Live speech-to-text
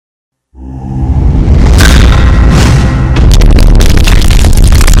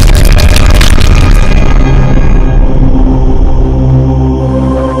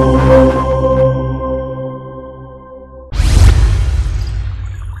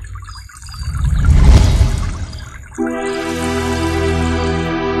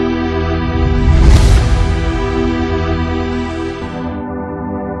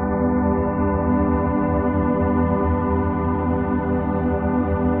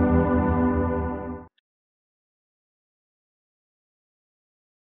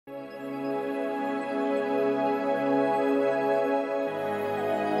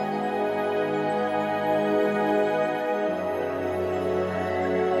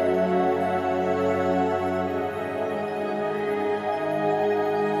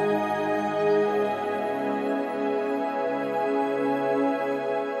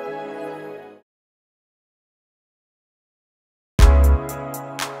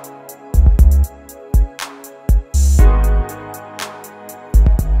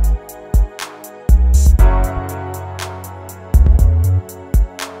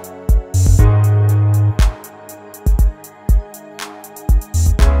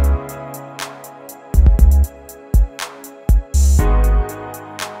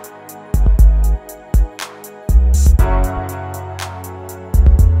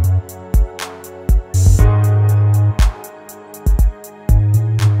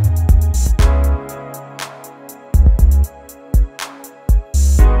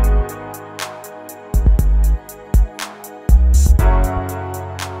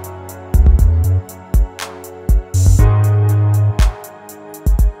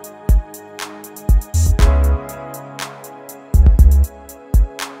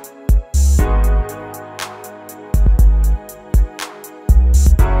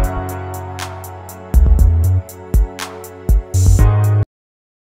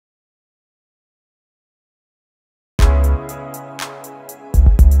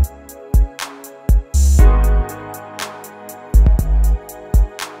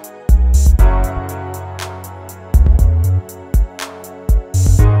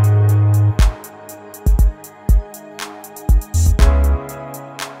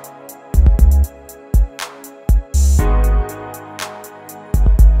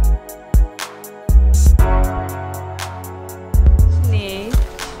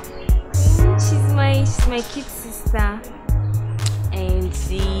my kid sister and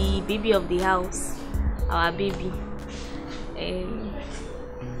the baby of the house, our baby.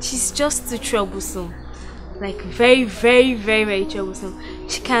 She's just too troublesome. Like very, very, very, very troublesome.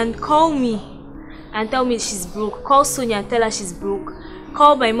 She can call me and tell me she's broke. Call Sonia and tell her she's broke.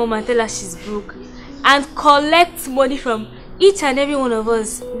 Call my mom and tell her she's broke. And collect money from each and every one of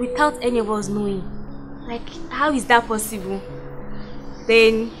us without any of us knowing. Like, how is that possible?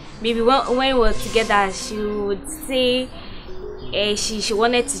 Then maybe when we were together, she would say she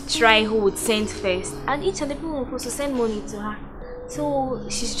wanted to try who would send first, and each and every one of us would send money to her. So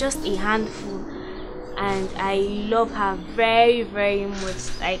she's just a handful, and I love her very, very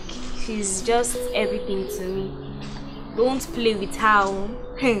much. Like, she's just everything to me. Don't play with her.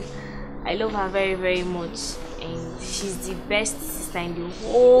 I love her very, very much, and she's the best sister in the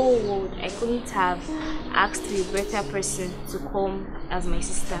whole world. I couldn't have asked for a better person to come as my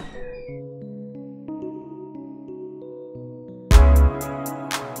sister.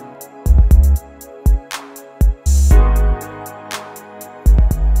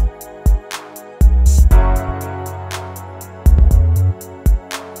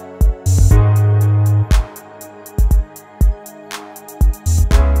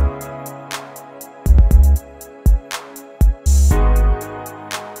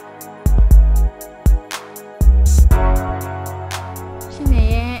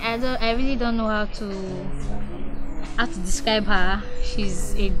 I really don't know how to describe her.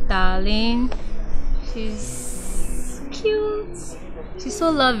 She's a darling. She's cute. She's so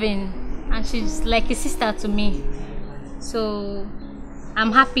loving, and she's like a sister to me. So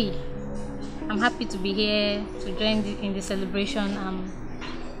I'm happy. I'm happy to be here to join in the celebration.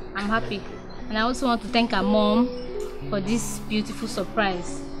 I'm happy, and I also want to thank her mom for this beautiful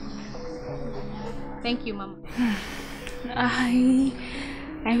surprise. Thank you, Mama.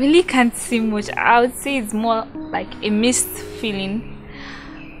 I really can't say much. I would say it's more like a mixed feeling.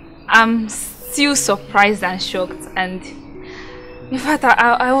 I'm still surprised and shocked, and in fact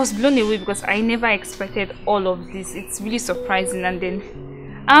I was blown away because I never expected all of this. It's really surprising, and then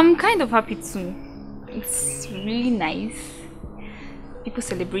I'm kind of happy too. It's really nice. People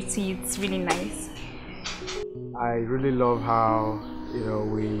celebrating, it's really nice. I really love how, you know,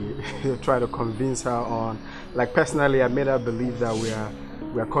 we try to convince her on, like, personally I made her believe that we are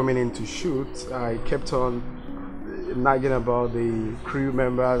coming in to shoot. I kept on nagging about the crew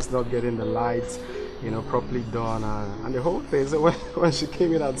members not getting the lights, you know, properly done, and the whole thing. So when she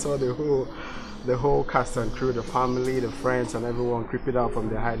came in and saw the whole cast and crew, the family, the friends, and everyone creeping out from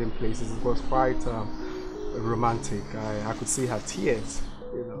their hiding places, it was quite romantic. I could see her tears,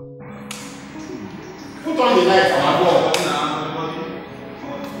 you know. Put on the lights and go.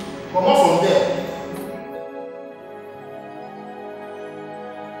 Come on from there.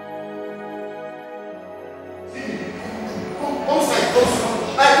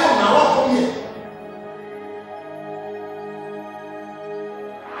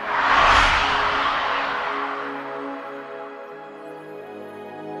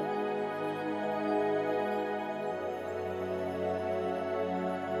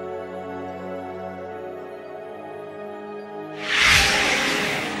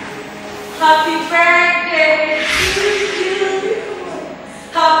 Happy birthday to you.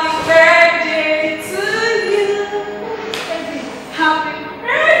 Happy birthday to you. Happy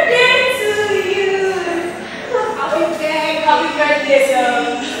birthday to you. Happy birthday,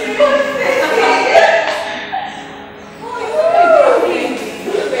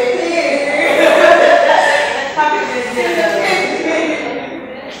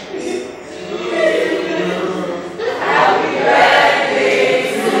 Happy birthday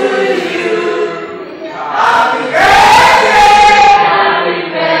to you.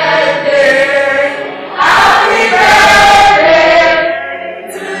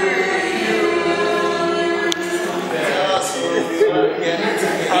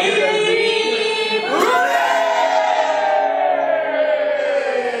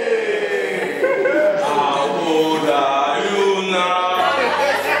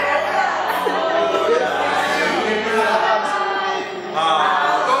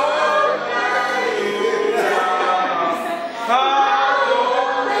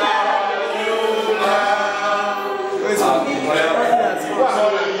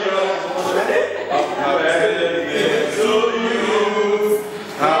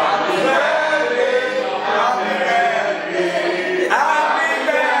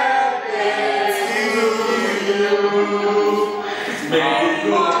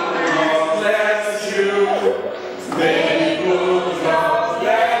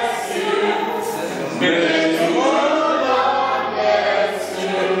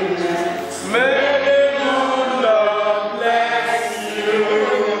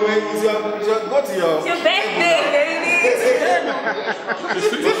 your birthday, baby. Just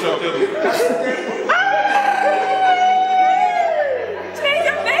put your table. Today's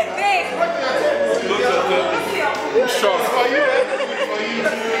your birthday. Sure.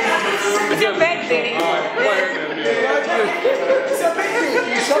 It's your birthday. It's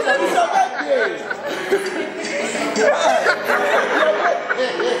your birthday.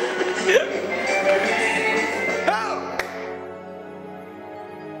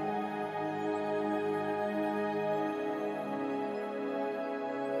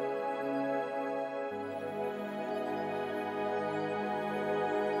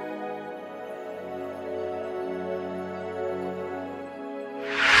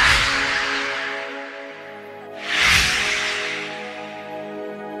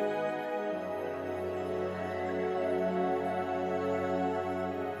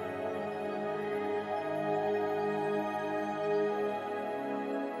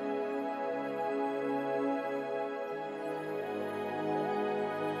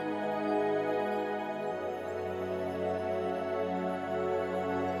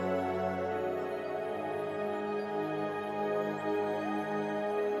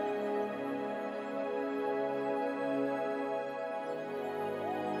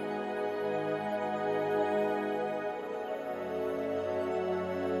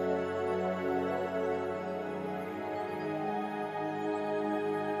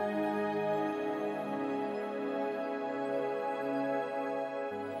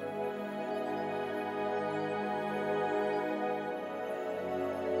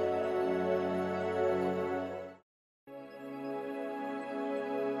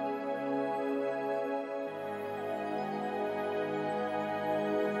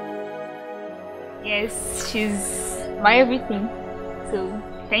 Yes, she's my everything. So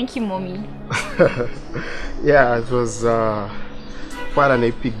thank you, mommy. Yeah, it was quite an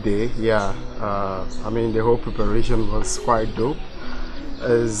epic day. Yeah, I mean the whole preparation was quite dope.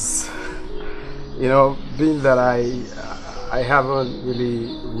 As you know, being that I haven't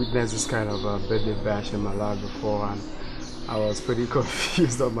really witnessed this kind of birthday bash in my life before, and I was pretty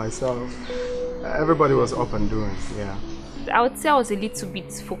confused on myself. Everybody was up and doing. Yeah. I would say I was a little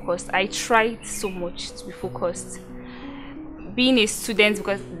bit focused. I tried so much to be focused. Being a student,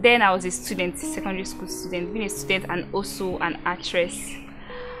 because then I was a student, secondary school student, being a student and also an actress,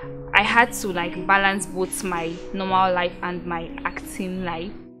 I had to like balance both my normal life and my acting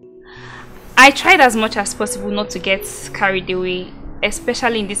life. I tried as much as possible not to get carried away,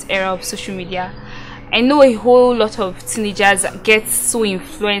 especially in this era of social media. I know a whole lot of teenagers get so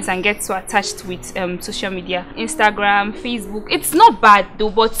influenced and get so attached with social media, Instagram, Facebook. It's not bad though,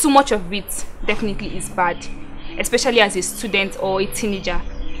 but too much of it definitely is bad, especially as a student or a teenager.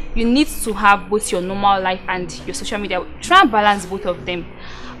 You need to have both your normal life and your social media. Try and balance both of them.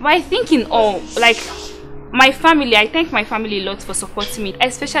 But I think in all, like my family, I thank my family a lot for supporting me,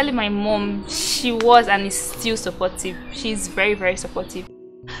 especially my mom. She was and is still supportive. She's very, very supportive,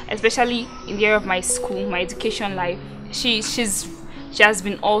 especially in the area of my school, my education life. She has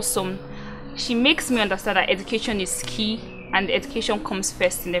been awesome. She makes me understand that education is key and education comes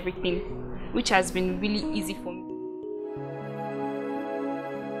first in everything, which has been really easy for me.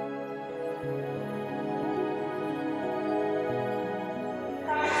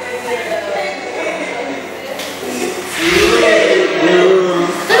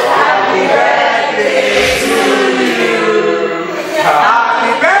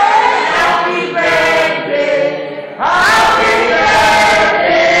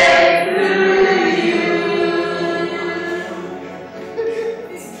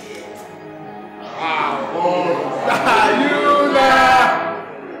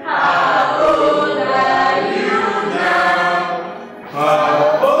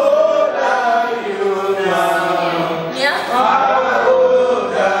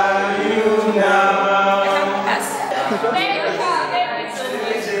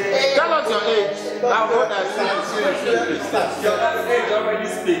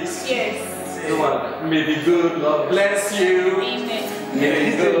 May the good Lord bless you. Amen.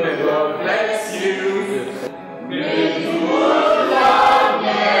 May the good Lord bless you. May the good Lord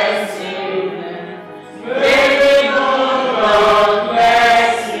bless you. May the good Lord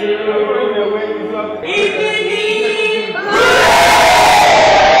bless you.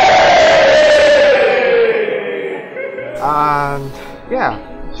 And yeah,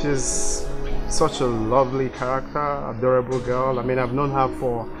 she's such a lovely character, adorable girl. I mean, I've known her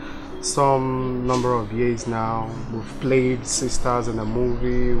for some number of years now. We've played sisters in a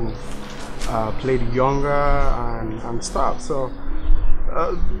movie, we've played younger and stuff. So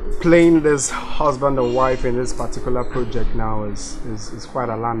playing this husband and wife in this particular project now is quite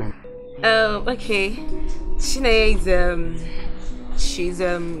alarming. Okay. Chinenye is she's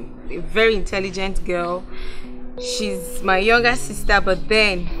a very intelligent girl. She's my younger sister, but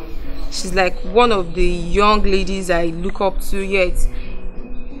then she's like one of the young ladies I look up to. Yet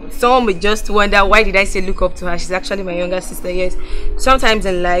someone may just wonder, why did I say look up to her? She's actually my younger sister. Yes, sometimes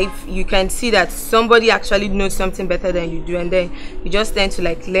in life you can see that somebody actually knows something better than you do, and then you just tend to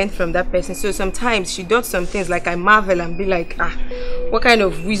like learn from that person. So sometimes she does some things like I marvel and be like, what kind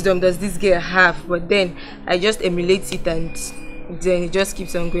of wisdom does this girl have? But then I just emulate it, and then it just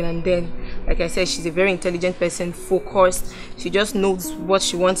keeps on going. And then, like I said, she's a very intelligent person, focused. She just knows what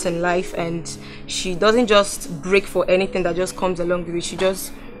she wants in life, and she doesn't just break for anything that just comes along the way. She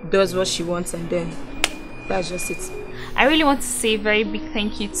just does what she wants, and then that's just it. I really want to say a very big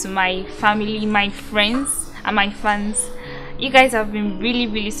thank you to my family, my friends, and my fans. You guys have been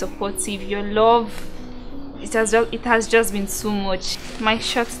really supportive. Your love, it has just been so much. My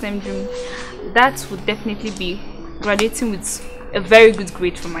short-term dream, that would definitely be graduating with a very good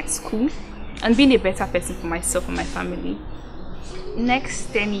grade for my school and being a better person for myself and my family.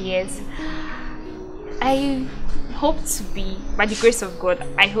 Next 10 years, I hope to be, by the grace of God,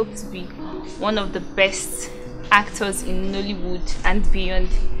 I hope to be one of the best actors in Nollywood and beyond.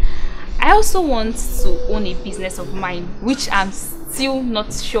 I also want to own a business of mine, which I'm still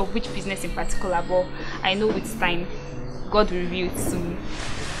not sure which business in particular, but I know with time God will reveal it to me.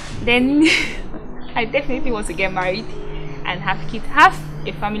 Then I definitely want to get married and have kids, have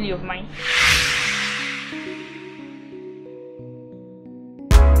a family of mine.